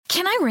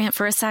Can I rant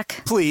for a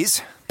sec?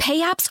 Please. Pay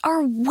apps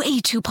are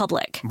way too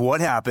public. What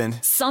happened?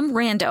 Some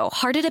rando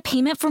hearted a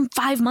payment from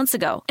 5 months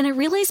ago, and I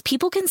realized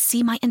people can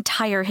see my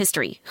entire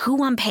history,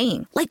 who I'm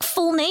paying, like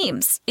full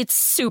names. It's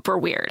super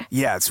weird.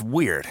 Yeah, it's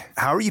weird.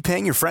 How are you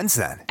paying your friends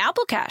then?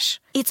 Apple Cash.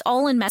 It's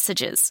all in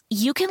messages.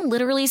 You can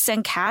literally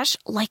send cash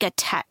like a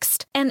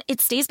text, and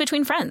it stays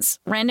between friends.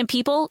 Random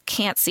people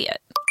can't see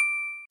it.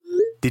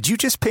 Did you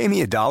just pay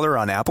me $1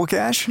 on Apple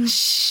Cash?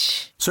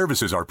 Shh.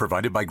 Services are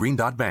provided by Green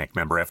Dot Bank.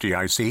 Member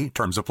FDIC.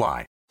 Terms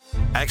apply.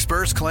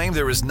 Experts claim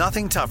there is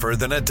nothing tougher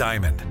than a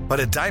diamond.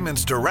 But at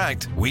Diamonds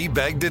Direct, we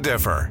beg to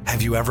differ.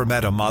 Have you ever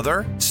met a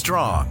mother?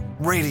 Strong,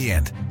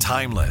 radiant,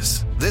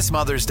 timeless. This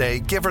Mother's Day,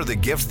 give her the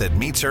gift that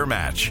meets her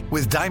match.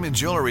 With diamond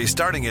jewelry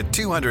starting at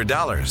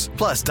 $200.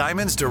 Plus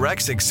Diamonds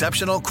Direct's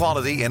exceptional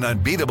quality and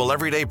unbeatable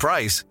everyday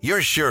price,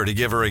 you're sure to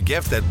give her a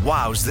gift that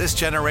wows this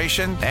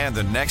generation and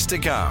the next to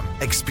come.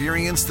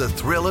 Experience the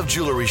thrill of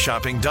jewelry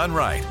shopping done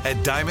right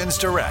at Diamonds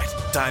Direct.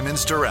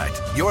 Diamonds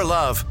Direct. Your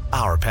love,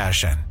 our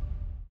passion.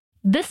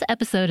 This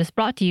episode is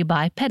brought to you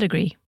by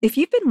Pedigree. If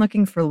you've been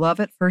looking for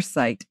love at first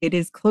sight, it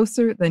is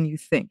closer than you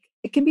think.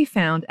 It can be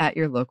found at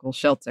your local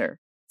shelter.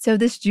 So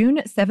this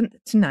June 7th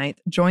to 9th,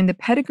 join the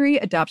Pedigree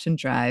Adoption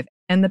Drive,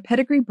 and the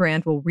Pedigree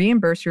brand will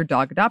reimburse your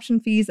dog adoption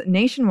fees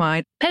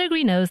nationwide.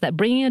 Pedigree knows that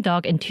bringing a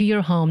dog into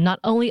your home not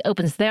only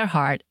opens their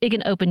heart, it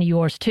can open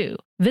yours too.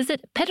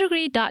 Visit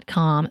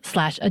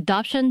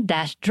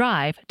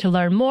pedigree.com/adoption-drive to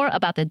learn more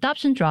about the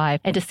adoption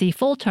drive and to see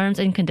full terms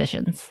and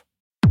conditions.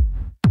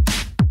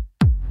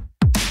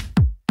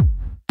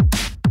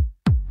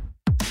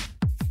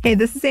 Hey,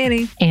 this is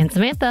Annie. And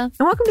Samantha.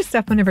 And welcome to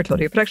Stuff I Never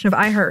Told You, a production of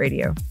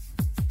iHeartRadio.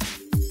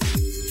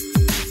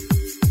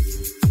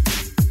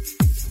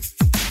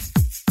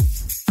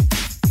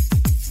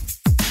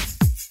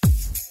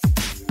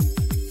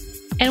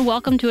 And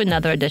welcome to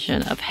another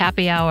edition of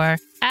Happy Hour.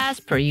 As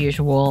per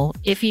usual,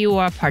 if you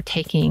are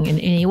partaking in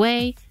any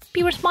way,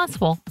 be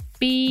responsible,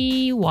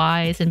 be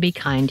wise, and be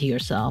kind to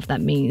yourself.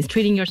 That means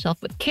treating yourself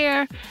with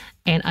care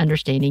and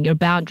understanding your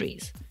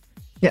boundaries.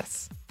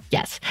 Yes.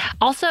 Yes.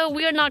 Also,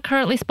 we are not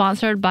currently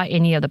sponsored by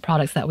any of the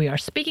products that we are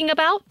speaking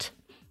about.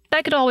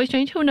 That could always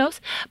change. Who knows?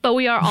 But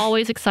we are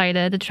always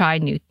excited to try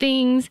new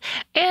things.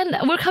 And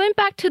we're coming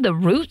back to the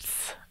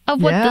roots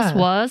of what this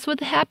was with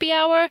the Happy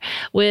Hour,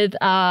 with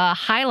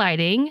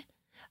highlighting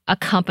a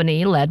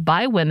company led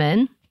by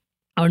women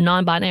or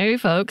non-binary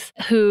folks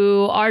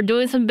who are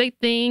doing some big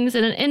things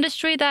in an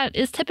industry that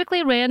is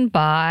typically ran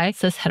by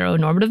cis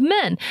heteronormative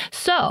men.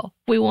 So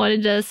we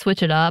wanted to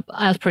switch it up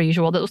as per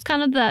usual. That was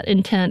kind of that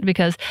intent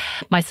because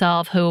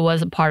myself, who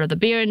was a part of the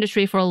beer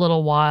industry for a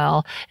little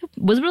while,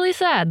 was really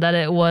sad that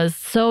it was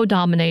so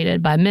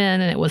dominated by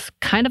men and it was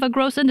kind of a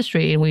gross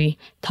industry. And we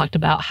talked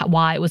about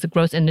why it was a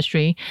gross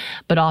industry,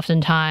 but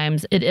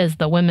oftentimes it is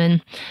the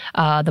women,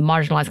 the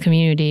marginalized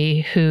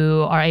community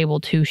who are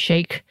able to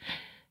shake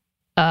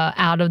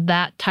out of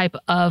that type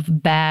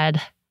of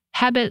bad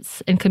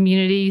habits and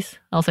communities.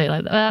 I'll say it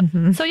like that.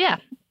 So yeah,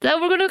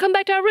 we're going to come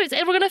back to our roots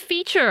and we're going to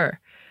feature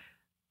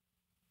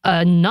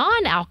a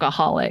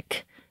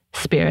non-alcoholic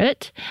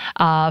spirit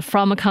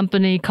from a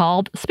company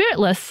called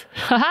Spiritless.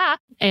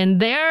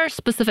 And their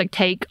specific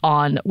take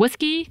on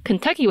whiskey,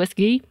 Kentucky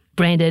whiskey,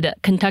 branded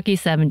Kentucky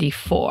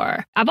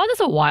 74. I bought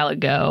this a while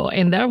ago,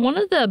 and they're one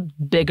of the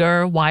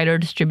bigger, wider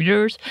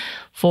distributors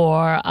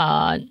for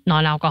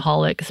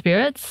non-alcoholic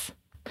spirits.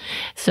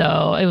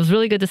 So it was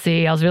really good to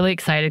see. I was really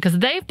excited because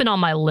they've been on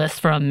my list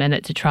for a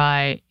minute to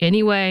try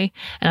anyway.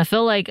 And I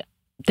feel like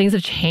things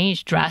have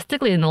changed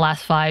drastically in the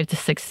last 5 to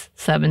 6,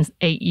 7,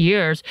 8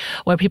 years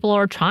where people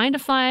are trying to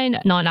find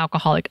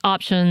non-alcoholic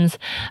options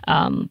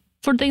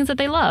for things that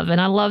they love.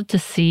 And I love to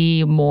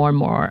see more and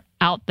more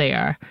out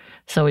there.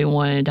 So we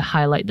wanted to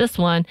highlight this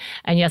one.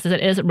 And yes, it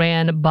is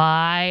ran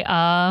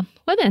by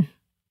women.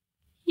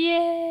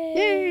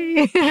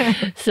 Yay!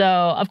 So,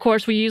 of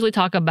course, we usually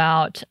talk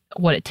about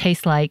what it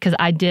tastes like because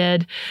I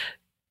did,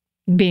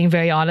 being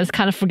very honest,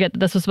 kind of forget that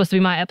this was supposed to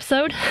be my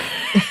episode.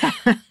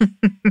 I'm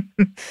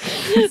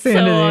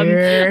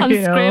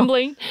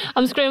scrambling.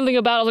 I'm scrambling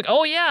about. I was like,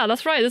 oh yeah,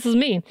 that's right. This is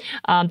me.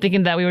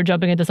 Thinking that we were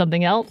jumping into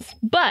something else.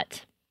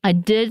 But I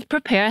did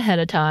prepare ahead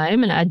of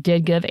time and I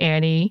did give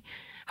Annie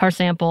her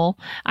sample.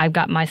 I've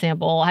got my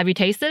sample. Have you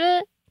tasted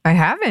it? I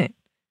haven't.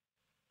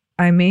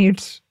 I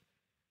made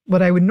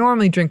what I would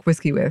normally drink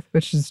whiskey with,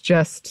 which is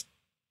just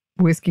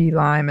whiskey,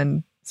 lime,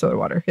 and soda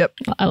water. Yep.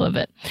 I love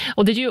it.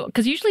 Well, did you,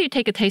 because usually you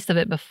take a taste of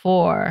it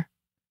before.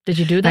 Did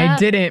you do that? I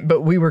didn't, but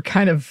we were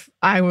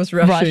I was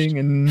rushing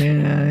and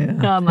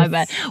yeah. Oh, my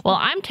bad. Well,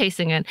 I'm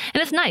tasting it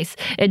and it's nice.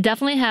 It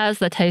definitely has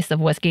the taste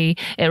of whiskey.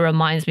 It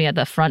reminds me at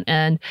the front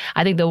end.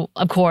 I think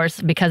of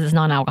course, because it's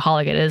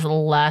non-alcoholic, it is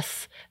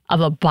less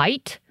of a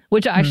bite,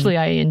 which actually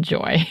I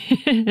enjoy.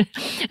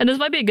 And this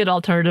might be a good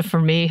alternative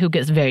for me who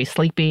gets very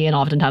sleepy. And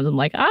oftentimes I'm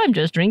like, I'm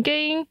just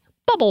drinking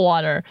bubble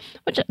water,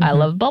 which I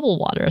love bubble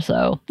water.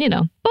 So,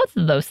 both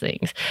of those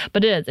things.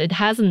 But it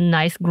has a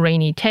nice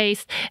grainy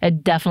taste.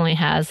 It definitely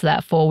has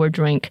that forward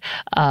drink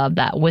of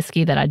that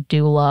whiskey that I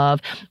do love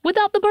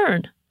without the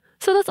burn.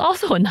 So that's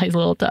also a nice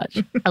little touch,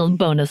 a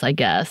bonus, I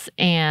guess.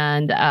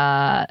 And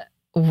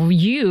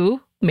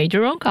you made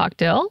your own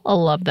cocktail. I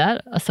love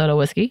that. A soda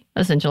whiskey,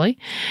 essentially.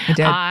 I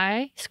did.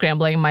 I,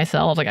 scrambling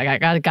myself, I was like,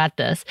 I got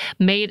this.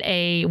 Made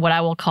what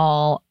I will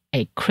call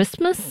a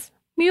Christmas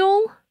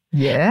mule.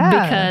 Yeah.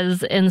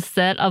 Because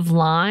instead of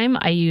lime,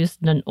 I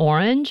used an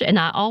orange. And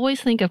I always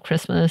think of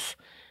Christmas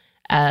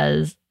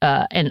as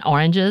and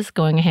oranges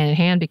going hand in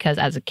hand, because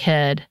as a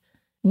kid,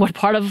 what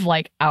part of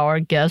like our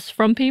gifts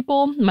from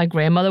people, my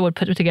grandmother would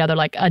put together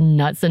like a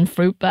nuts and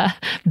fruit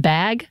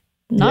bag,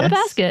 not a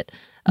basket,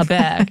 a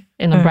bag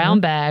in a brown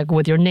bag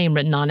with your name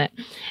written on it.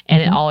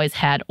 And it always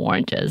had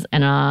oranges.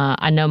 And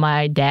I know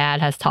my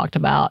dad has talked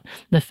about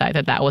the fact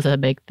that that was a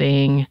big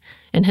thing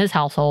in his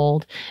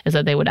household, is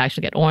that they would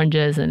actually get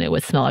oranges and it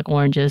would smell like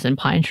oranges and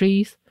pine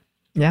trees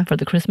for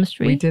the Christmas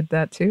tree. We did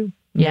that too.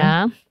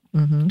 Yeah.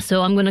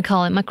 So I'm going to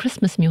call it my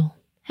Christmas mule.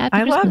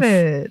 Happy Christmas. I love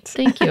it.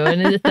 Thank you.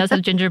 And it does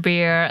have ginger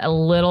beer, a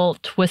little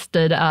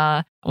twisted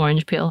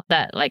orange peel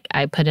that like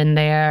I put in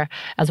there,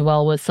 as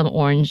well with some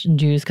orange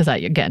juice, because I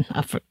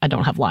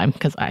don't have lime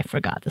because I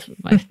forgot this was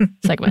my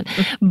segment.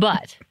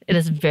 But it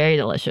is very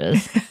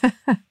delicious,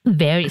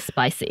 very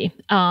spicy.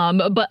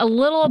 But a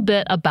little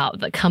bit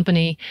about the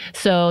company.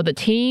 So the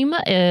team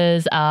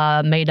is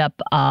made up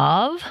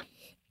of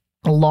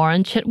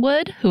Lauren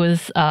Chitwood, who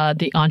is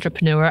the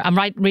entrepreneur. I'm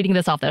reading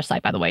this off their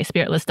site, by the way,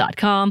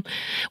 spiritless.com,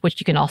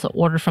 which you can also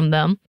order from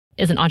them.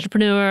 Is an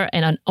entrepreneur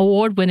and an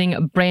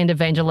award-winning brand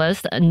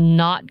evangelist,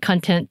 not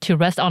content to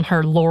rest on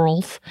her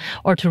laurels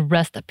or to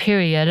rest,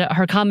 period.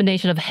 Her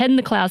combination of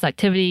head-in-the-clouds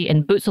activity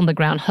and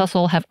boots-on-the-ground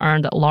hustle have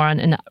earned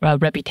Lauren a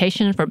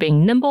reputation for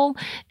being nimble,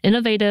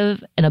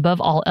 innovative, and above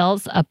all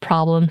else, a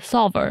problem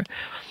solver.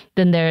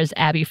 Then there's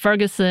Abby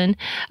Ferguson.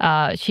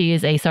 She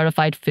is a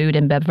certified food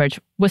and beverage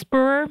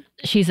whisperer.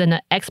 She's an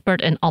expert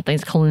in all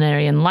things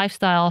culinary and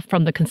lifestyle,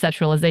 from the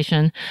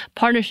conceptualization,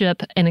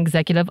 partnership, and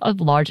executive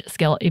of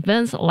large-scale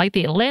events like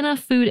the Atlanta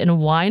Food and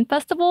Wine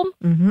Festival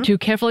to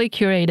carefully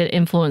curated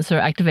influencer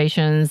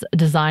activations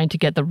designed to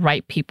get the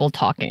right people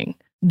talking.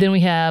 Then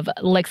we have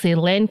Lexi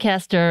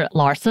Lancaster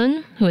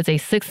Larson, who is a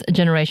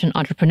sixth-generation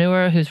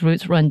entrepreneur whose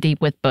roots run deep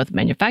with both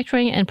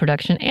manufacturing and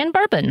production and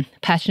bourbon.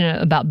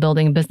 Passionate about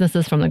building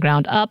businesses from the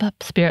ground up,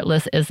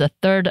 Spiritless is the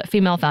third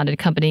female-founded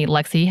company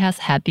Lexi has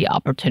had the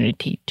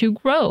opportunity to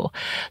grow.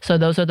 So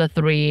those are the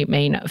three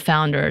main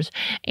founders.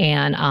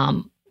 And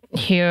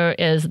here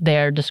is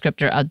their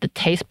descriptor of the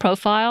taste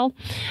profile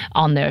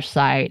on their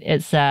site.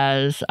 It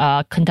says,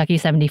 Kentucky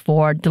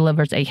 74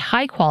 delivers a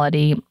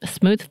high-quality,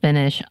 smooth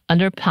finish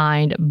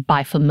underpinned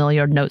by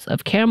familiar notes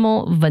of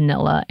caramel,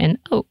 vanilla, and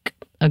oak.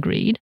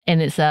 Agreed. And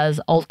it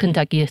says Old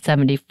Kentucky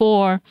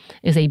 74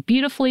 is a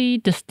beautifully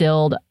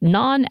distilled,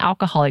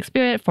 non-alcoholic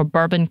spirit for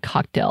bourbon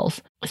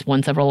cocktails. It's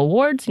won several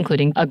awards,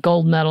 including a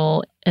gold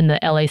medal in the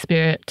LA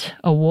Spirit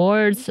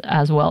Awards,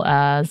 as well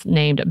as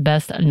named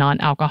Best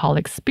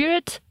Non-Alcoholic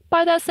Spirit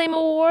by that same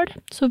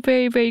award. So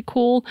very, very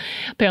cool.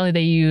 Apparently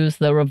they use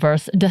the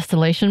reverse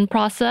distillation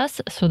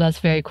process. So that's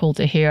very cool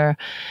to hear.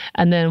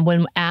 And then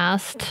when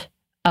asked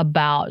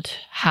about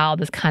how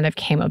this kind of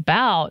came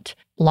about,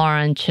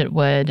 Lauren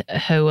Chitwood,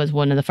 who was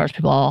one of the first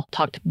people,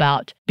 talked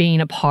about being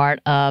a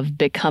part of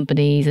big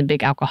companies and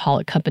big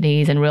alcoholic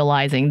companies and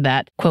realizing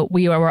that, quote,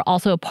 we were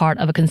also a part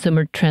of a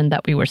consumer trend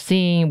that we were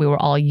seeing. We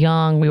were all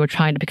young. We were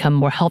trying to become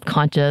more health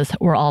conscious.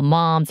 We're all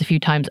moms a few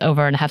times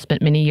over and have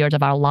spent many years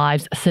of our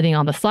lives sitting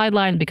on the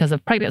sideline because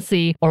of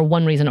pregnancy or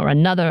one reason or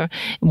another.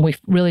 And we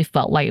really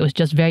felt like it was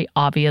just very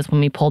obvious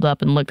when we pulled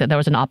up and looked that there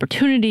was an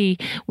opportunity.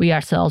 We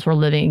ourselves were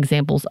living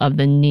examples of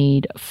the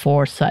need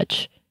for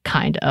such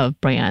kind of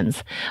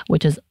brands,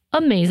 which is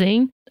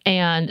amazing.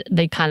 And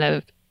they kind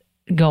of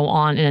go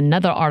on in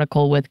another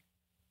article with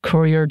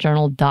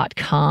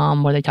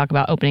courierjournal.com where they talk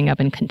about opening up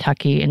in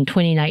Kentucky in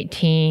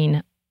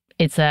 2019.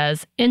 It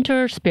says,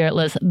 enter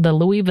Spiritless, the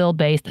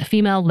Louisville-based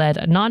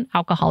female-led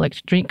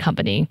non-alcoholic drink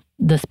company.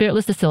 The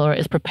Spiritless distiller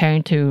is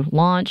preparing to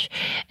launch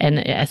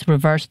a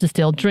reverse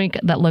distilled drink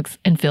that looks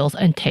and feels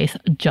and tastes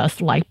just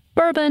like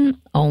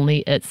bourbon,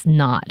 only it's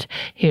not.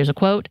 Here's a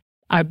quote.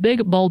 Our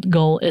big, bold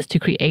goal is to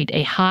create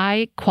a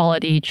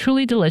high-quality,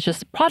 truly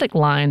delicious product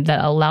line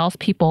that allows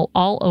people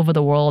all over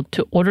the world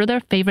to order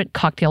their favorite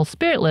cocktail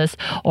spiritless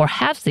or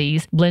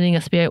halfsies, blending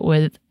a spirit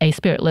with a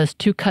spiritless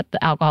to cut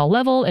the alcohol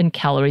level and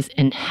calories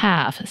in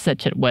half, said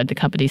Chitwood, the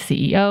company's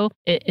CEO.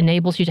 It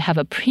enables you to have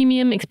a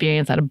premium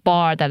experience at a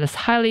bar that is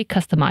highly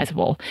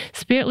customizable.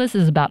 Spiritless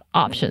is about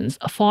options,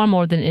 far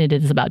more than it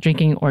is about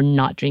drinking or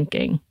not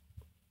drinking.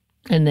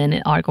 And then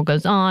the article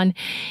goes on,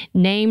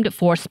 named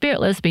for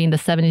Spiritless being the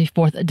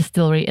 74th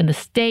distillery in the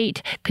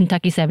state,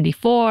 Kentucky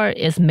 74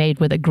 is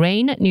made with a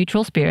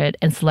grain-neutral spirit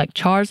and select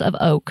chars of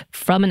oak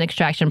from an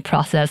extraction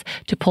process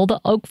to pull the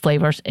oak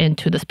flavors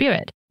into the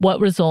spirit. What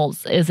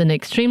results is an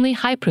extremely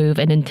high-proof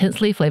and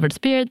intensely flavored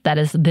spirit that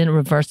is then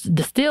reverse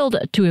distilled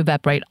to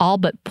evaporate all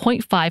but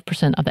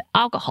 0.5% of the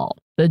alcohol.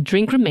 The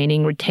drink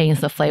remaining retains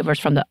the flavors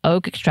from the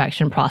oak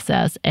extraction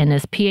process and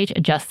is pH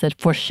adjusted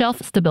for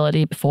shelf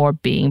stability before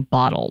being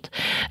bottled.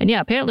 And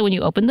yeah, apparently when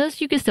you open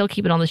this, you can still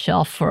keep it on the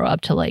shelf for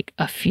up to like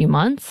a few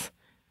months.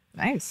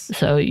 Nice.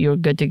 So you're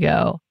good to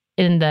go.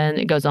 And then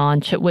it goes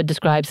on. Chitwood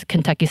describes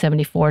Kentucky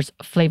 74's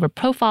flavor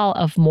profile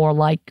of more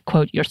like,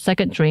 quote, your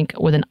second drink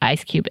with an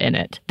ice cube in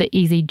it, the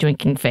easy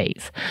drinking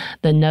phase.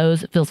 The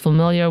nose feels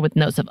familiar with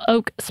notes of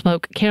oak,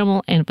 smoke,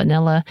 caramel, and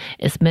vanilla.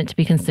 It's meant to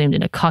be consumed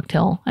in a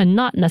cocktail and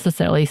not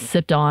necessarily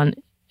sipped on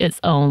its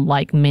own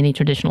like many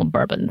traditional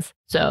bourbons.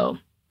 So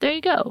there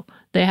you go.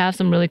 They have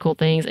some really cool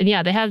things. And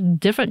yeah, they have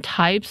different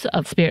types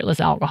of spiritless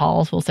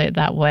alcohols, we'll say it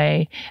that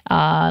way.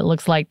 It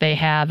looks like they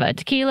have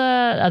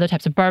tequila, other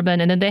types of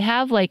bourbon, and then they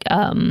have like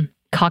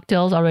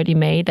cocktails already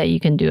made that you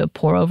can do a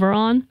pour over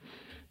on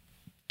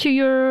to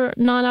your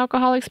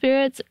non-alcoholic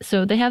spirits.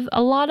 So they have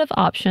a lot of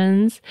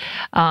options.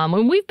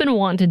 And we've been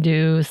wanting to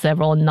do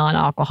several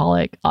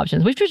non-alcoholic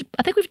options, which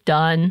I think we've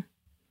done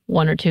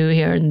one or two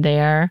here and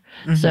there.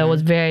 Mm-hmm. So I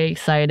was very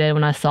excited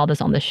when I saw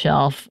this on the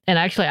shelf. And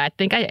actually, I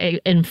think I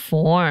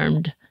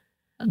informed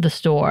the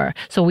store.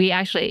 So we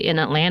actually, in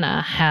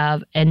Atlanta,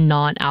 have a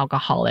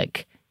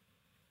non-alcoholic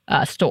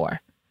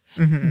store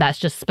that's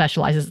just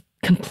specializes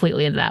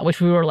completely in that, which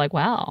we were like,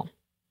 wow,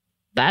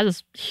 that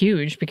is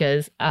huge,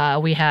 because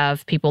we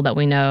have people that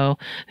we know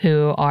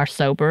who are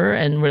sober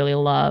and really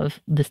love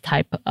this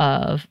type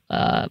of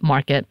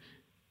market.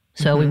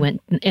 So we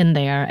went in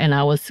there and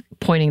I was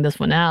pointing this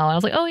one out. I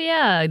was like, oh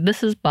yeah,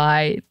 this is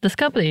by this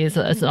company. It's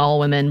an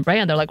all-women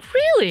brand. They're like,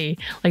 really?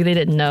 Like they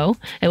didn't know.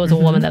 It was a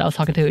woman that I was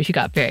talking to. She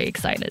got very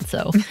excited.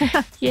 So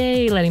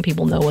yay, letting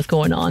people know what's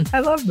going on. I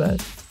love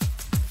that.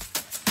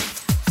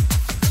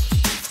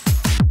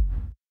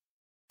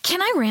 Can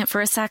I rant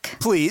for a sec?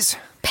 Please.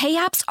 Pay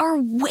apps are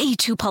way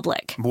too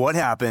public. What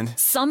happened?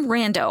 Some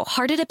rando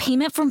hearted a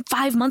payment from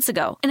 5 months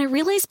ago, and I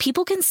realized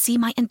people can see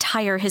my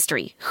entire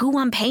history, who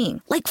I'm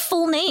paying, like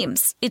full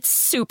names. It's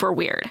super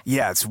weird.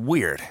 Yeah, it's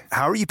weird.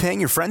 How are you paying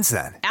your friends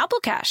then? Apple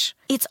Cash.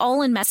 It's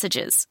all in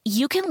messages.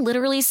 You can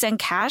literally send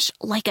cash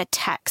like a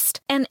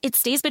text, and it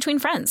stays between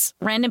friends.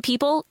 Random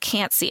people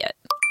can't see it.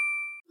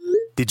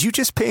 Did you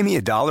just pay me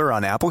 $1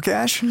 on Apple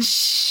Cash?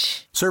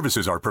 Shh.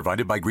 Services are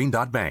provided by Green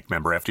Dot Bank.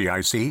 Member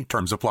FDIC.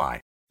 Terms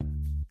apply.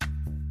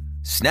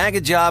 Snag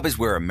a Job is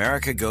where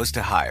America goes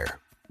to hire,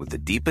 with the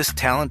deepest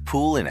talent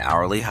pool in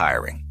hourly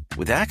hiring.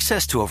 With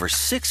access to over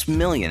 6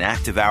 million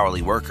active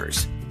hourly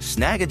workers,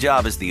 Snag a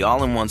Job is the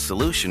all-in-one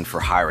solution for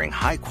hiring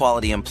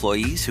high-quality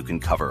employees who can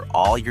cover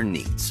all your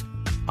needs.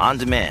 On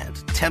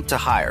demand, temp to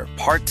hire,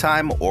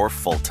 part-time or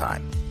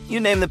full-time. You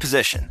name the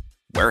position.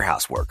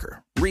 Warehouse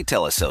worker,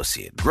 retail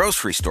associate,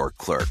 grocery store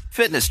clerk,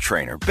 fitness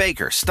trainer,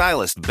 baker,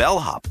 stylist,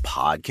 bellhop,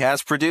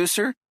 podcast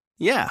producer.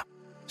 Yeah,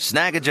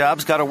 Snag a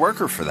Job's got a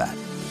worker for that.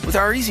 With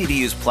our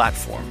easy-to-use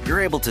platform, you're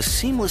able to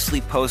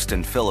seamlessly post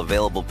and fill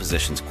available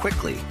positions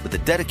quickly with a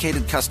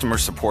dedicated customer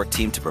support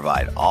team to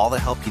provide all the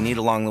help you need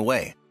along the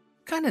way.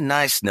 Kind of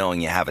nice knowing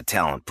you have a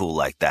talent pool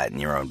like that in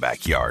your own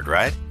backyard,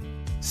 right?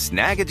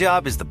 Snag a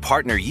Job is the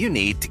partner you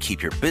need to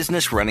keep your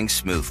business running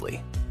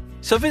smoothly.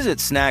 So visit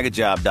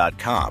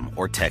snagajob.com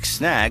or text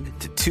snag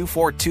to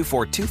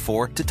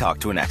 242424 to talk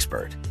to an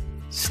expert.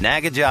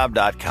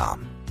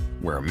 Snagajob.com,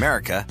 where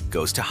America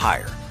goes to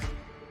hire.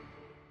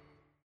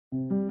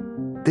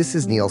 This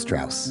is Neil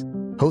Strauss,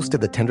 host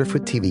of the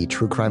Tenderfoot TV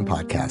true crime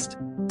podcast,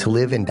 To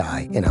Live and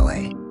Die in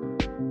LA.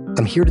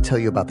 I'm here to tell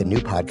you about the new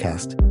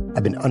podcast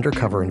I've been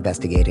undercover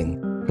investigating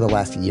for the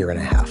last year and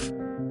a half.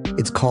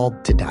 It's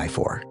called To Die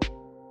For.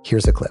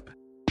 Here's a clip.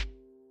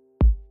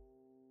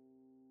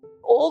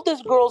 All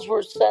these girls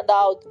were sent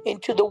out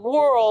into the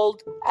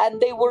world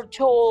and they were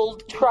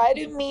told, try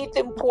to meet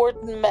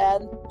important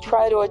men,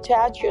 try to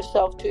attach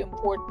yourself to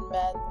important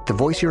men. The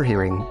voice you're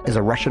hearing is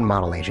a Russian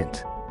model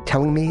agent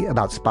telling me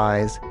about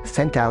spies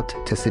sent out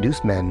to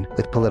seduce men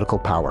with political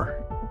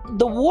power.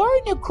 The war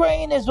in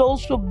Ukraine is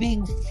also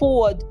being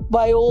fought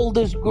by all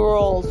these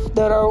girls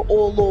that are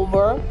all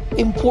over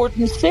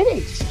important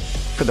cities.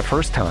 For the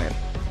first time,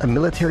 a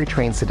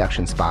military-trained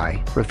seduction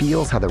spy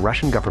reveals how the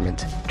Russian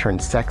government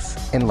turned sex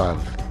and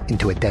love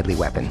into a deadly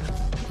weapon.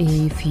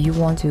 If you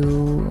want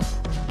to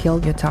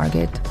kill your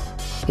target,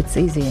 it's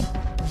easy.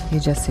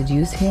 You just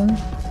seduce him,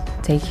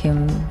 take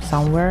him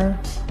somewhere,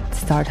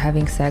 start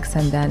having sex,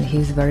 and then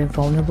he's very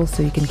vulnerable,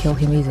 so you can kill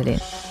him easily.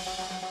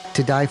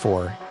 To Die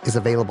For is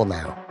available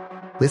now.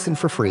 Listen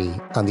for free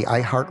on the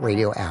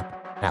iHeartRadio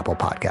app, Apple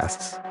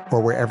Podcasts, or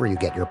wherever you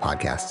get your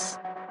podcasts.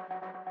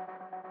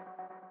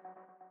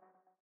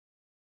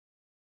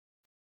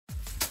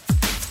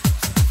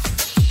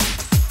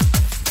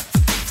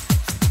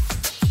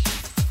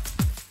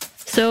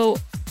 So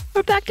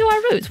we're back to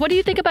our roots. What do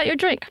you think about your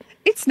drink?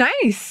 It's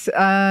nice.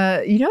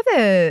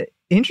 The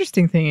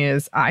interesting thing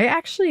is I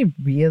actually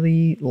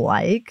really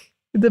like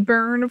the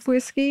burn of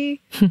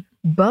whiskey,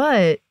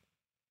 but,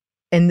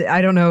 and I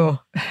don't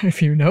know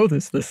if you know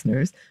this,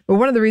 listeners, but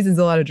one of the reasons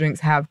a lot of drinks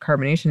have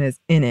carbonation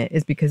in it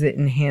is because it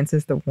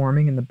enhances the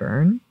warming and the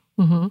burn.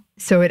 Mm-hmm.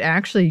 So it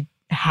actually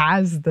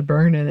has the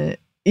burn in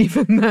it,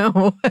 even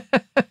though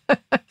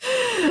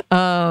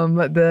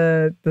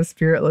The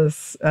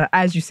Spiritless,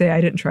 as you say,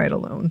 I didn't try it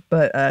alone,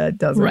 but it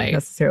doesn't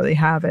necessarily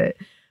have it.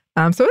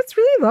 So it's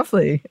really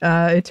lovely.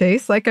 It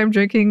tastes like I'm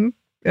drinking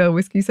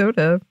whiskey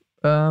soda.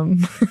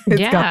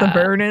 It's got the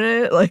burn in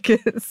it. Like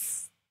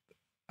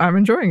I'm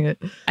enjoying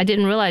it. I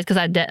didn't realize because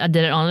I did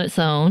it on its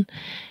own.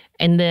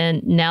 And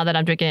then now that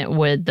I'm drinking it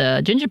with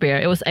the ginger beer,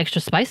 it was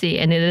extra spicy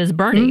and it is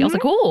burning. I was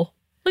like, cool.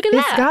 Look at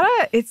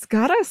that. It's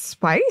got a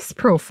spice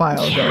profile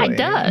going. It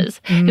does.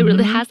 It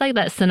really has like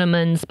that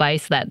cinnamon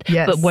spice but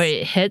where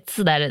it hits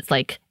that it's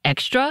like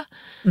extra.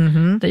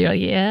 That you're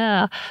like,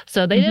 yeah.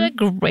 So they did a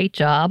great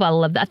job. I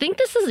love that. I think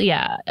this is,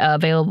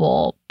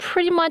 available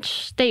pretty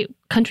much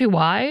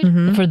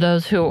countrywide for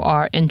those who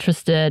are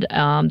interested.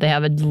 They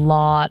have a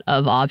lot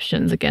of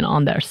options again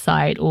on their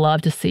site.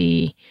 Love to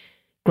see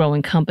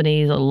growing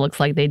companies. It looks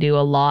like they do a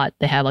lot.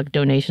 They have like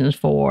donations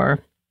for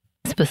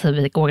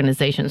specific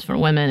organizations for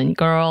women and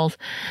girls.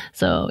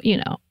 So,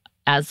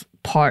 as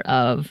part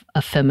of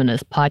a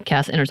feminist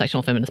podcast,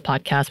 intersectional feminist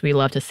podcast, we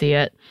love to see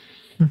it.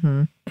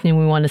 And we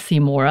want to see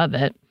more of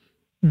it.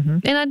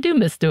 And I do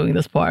miss doing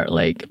this part,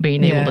 like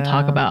being able to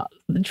talk about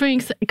the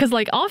drinks. Because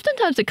like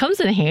oftentimes it comes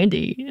in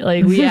handy.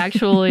 Like we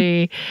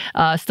actually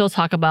still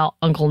talk about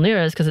Uncle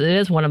Nearest because it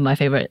is one of my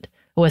favorite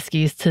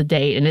whiskeys to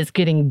date, and it's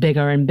getting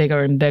bigger and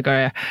bigger and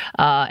bigger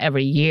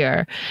every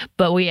year.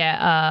 But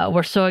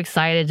we're so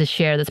excited to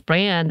share this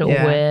brand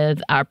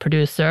with our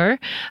producer,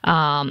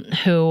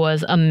 who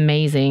was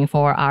amazing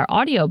for our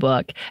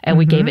audiobook, and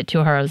we gave it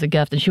to her as a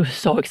gift, and she was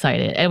so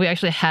excited. And we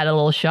actually had a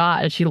little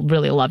shot, and she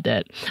really loved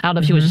it. I don't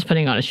know if she was just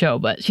putting on a show,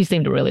 but she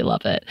seemed to really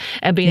love it.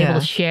 And being able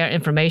to share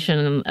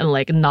information and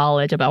like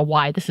knowledge about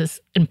why this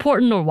is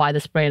important or why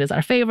this brand is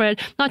our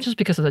favorite, not just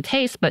because of the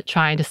taste, but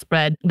trying to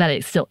spread that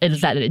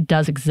it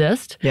does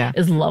exist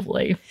is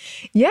lovely.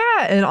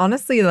 Yeah. And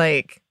honestly,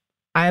 like,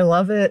 I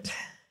love it.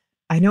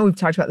 I know we've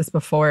talked about this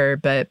before,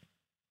 but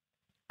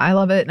I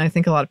love it. And I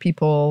think a lot of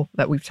people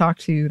that we've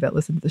talked to that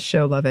listen to the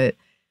show love it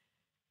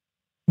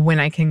when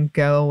I can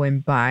go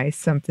and buy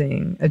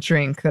a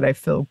drink that I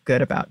feel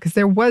good about. Because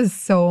there was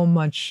so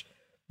much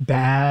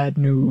bad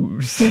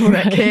news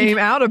that came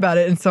out about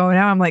it. And so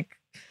now I'm like,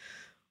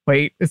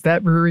 wait, is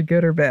that brewery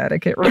good or bad? I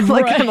can't remember.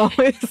 Like, I'm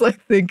always like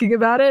thinking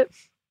about it.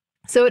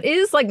 So it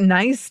is like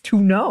nice to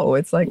know.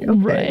 It's like,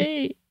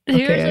 okay.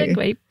 Here's a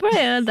great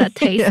brand that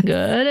tastes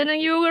good, and then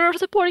you are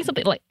supporting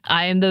something. Like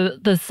I am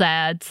the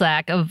sad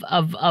sack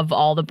of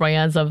all the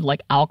brands of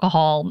like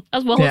alcohol,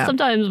 as well as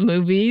sometimes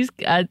movies.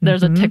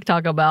 There's a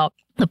TikTok about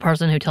the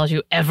person who tells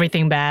you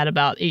everything bad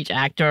about each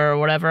actor or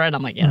whatever, and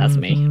I'm like, yeah, that's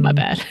me. My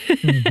bad.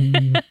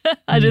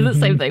 I do the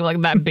same thing.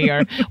 Like that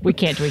beer, we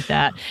can't drink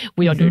that.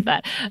 We don't do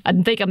that. I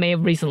think I may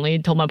have recently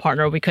told my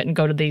partner we couldn't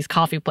go to these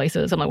coffee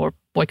places. I'm like, we're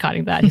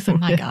boycotting that. He said,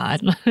 my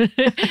God.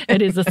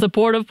 It is a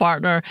supportive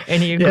partner,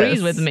 and he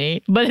agrees with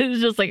me. But it's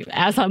just like,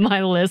 as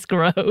my list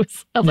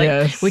grows, I'm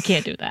like, we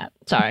can't do that.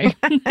 Sorry.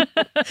 But it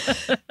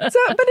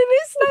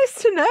is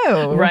nice to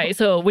know. Right.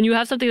 So when you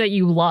have something that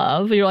you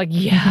love, you're like,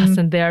 yes,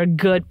 and they're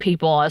good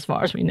people as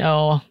far as we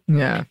know.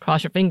 Yeah.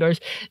 Cross your fingers.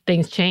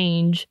 Things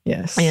change.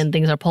 Yes. And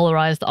things are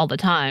polarized all the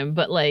time.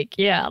 But like,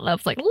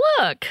 that's like,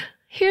 look,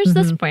 here's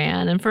this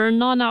brand. And for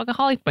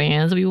non-alcoholic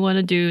brands, we want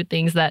to do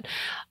things that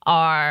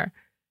are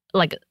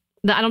like,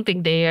 I don't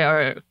think they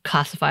are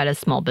classified as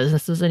small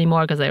businesses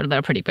anymore because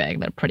they're pretty big.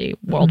 They're pretty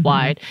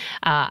worldwide.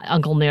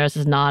 Uncle Nearest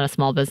is not a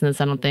small business,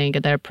 I don't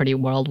think. They're pretty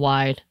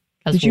worldwide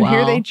as well. Did you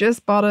hear they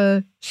just bought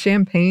a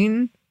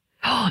champagne?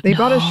 They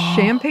bought a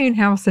champagne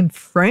house in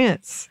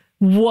France.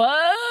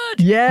 What?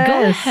 Yes.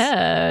 Go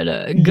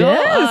ahead.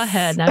 Go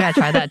ahead. Now I gotta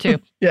try that too.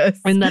 Yes.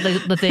 And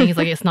the thing is,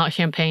 like, it's not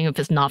champagne if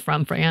it's not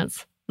from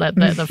France.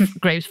 The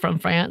grapes from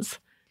France.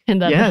 And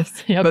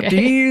yes. But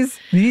these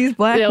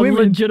black women,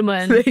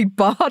 legitimate. They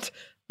bought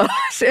a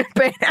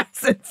champagne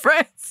house in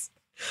France.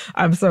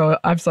 I'm so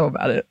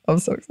about it. I'm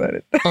so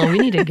excited. Oh, we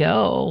need to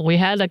go. We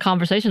had a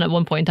conversation at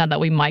one point in time that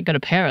we might go to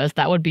Paris.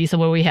 That would be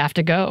somewhere we have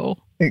to go.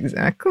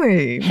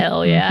 Exactly.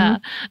 Hell yeah.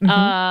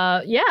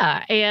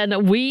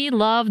 And we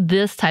love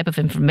this type of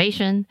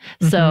information.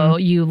 So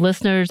you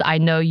listeners, I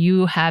know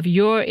you have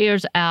your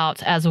ears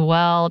out as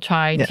well,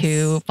 trying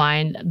to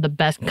find the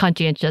best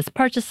conscientious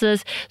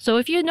purchases. So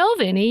if you know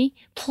of any,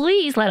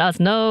 please let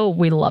us know.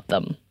 We love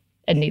them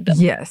and need them.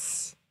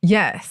 Yes.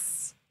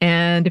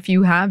 And if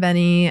you have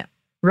any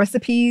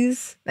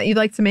recipes that you'd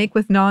like to make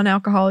with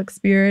non-alcoholic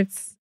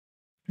spirits,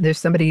 there's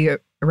somebody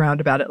around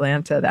about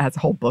Atlanta that has a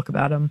whole book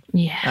about them.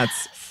 Yeah,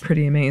 that's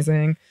pretty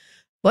amazing.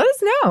 Let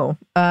us know.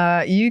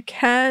 You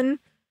can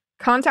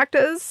contact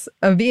us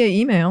via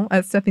email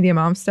at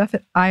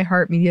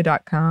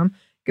stephanietheamomstuff@iheartmedia.com.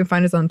 You can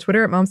find us on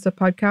Twitter at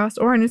momstuffpodcast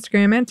or on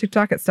Instagram and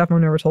TikTok at Stuff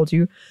Mom Never Told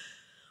You.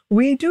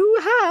 We do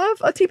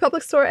have a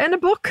TeePublic store and a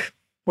book,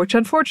 which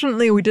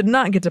unfortunately we did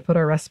not get to put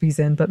our recipes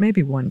in, but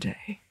maybe one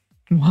day.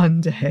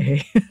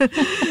 I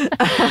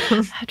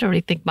have to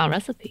rethink my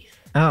recipes.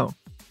 Oh,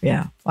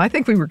 Yeah. Well, I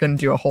think we were going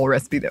to do a whole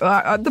recipe.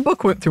 The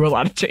book went through a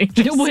lot of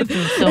changes. It went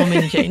through so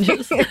many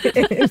changes.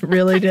 It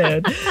really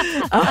did.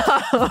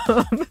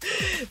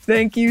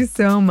 Thank you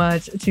so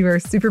much to our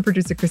super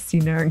producer,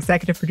 Christina, our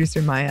executive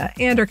producer, Maya,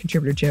 and our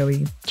contributor,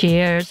 Joey.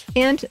 Cheers.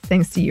 And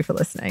thanks to you for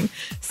listening.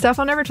 Stuff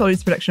I Never Told You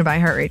is a production of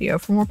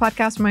iHeartRadio. For more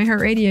podcasts from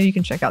iHeartRadio, you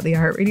can check out the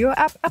iHeartRadio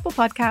app, Apple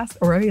Podcasts,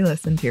 or wherever you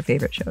listen to your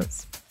favorite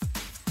shows.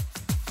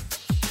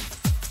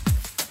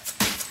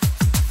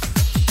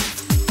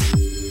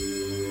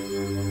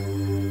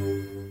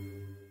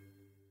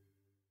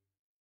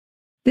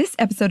 This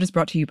episode is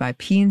brought to you by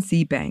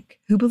PNC Bank,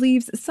 who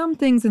believes some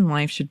things in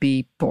life should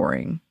be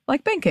boring,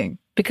 like banking.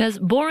 Because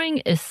boring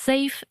is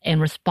safe and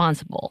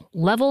responsible,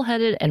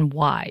 level-headed and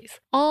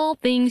wise. All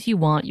things you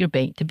want your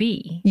bank to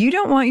be. You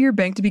don't want your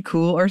bank to be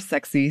cool or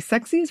sexy.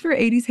 Sexy is for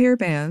 80s hair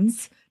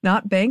bands,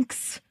 not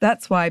banks.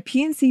 That's why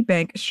PNC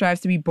Bank strives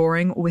to be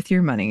boring with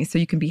your money so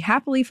you can be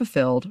happily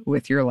fulfilled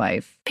with your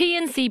life.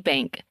 PNC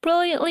Bank,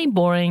 brilliantly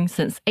boring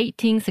since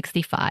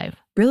 1865.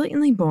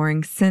 Brilliantly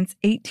Boring Since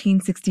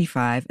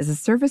 1865 is a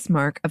service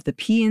mark of the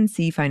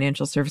PNC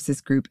Financial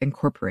Services Group,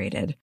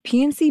 Incorporated.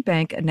 PNC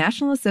Bank, a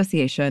National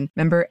Association,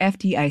 member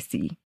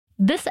FDIC.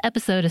 This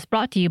episode is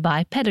brought to you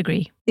by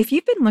Pedigree. If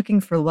you've been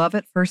looking for love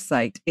at first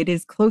sight, it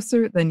is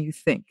closer than you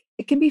think.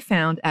 It can be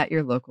found at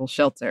your local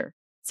shelter.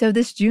 So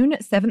this June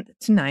 7th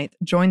to 9th,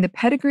 join the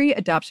Pedigree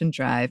Adoption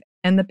Drive,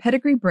 and the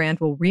Pedigree brand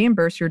will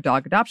reimburse your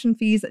dog adoption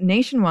fees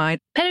nationwide.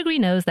 Pedigree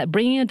knows that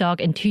bringing a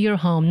dog into your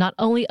home not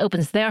only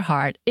opens their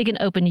heart, it can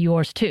open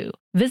yours too.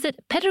 Visit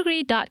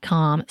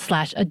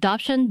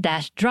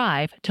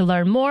pedigree.com/adoption-drive to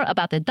learn more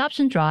about the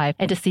adoption drive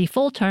and to see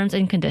full terms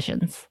and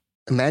conditions.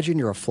 Imagine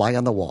you're a fly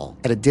on the wall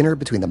at a dinner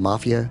between the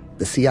mafia,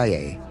 the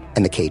CIA,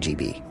 and the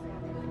KGB.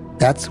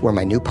 That's where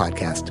my new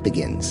podcast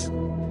begins.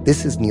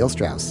 This is Neil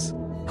Strauss,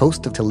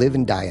 host of To Live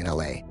and Die in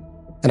LA.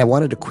 And I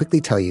wanted to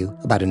quickly tell you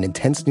about an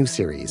intense new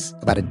series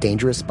about a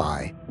dangerous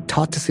spy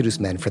taught to seduce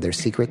men for their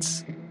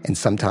secrets and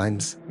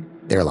sometimes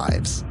their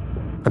lives.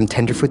 From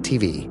Tenderfoot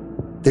TV,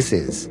 this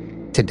is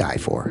To Die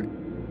For.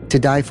 To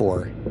Die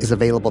For is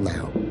available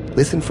now.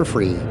 Listen for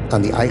free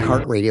on the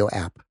iHeartRadio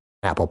app,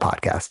 Apple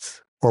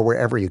Podcasts, or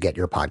wherever you get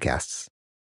your podcasts.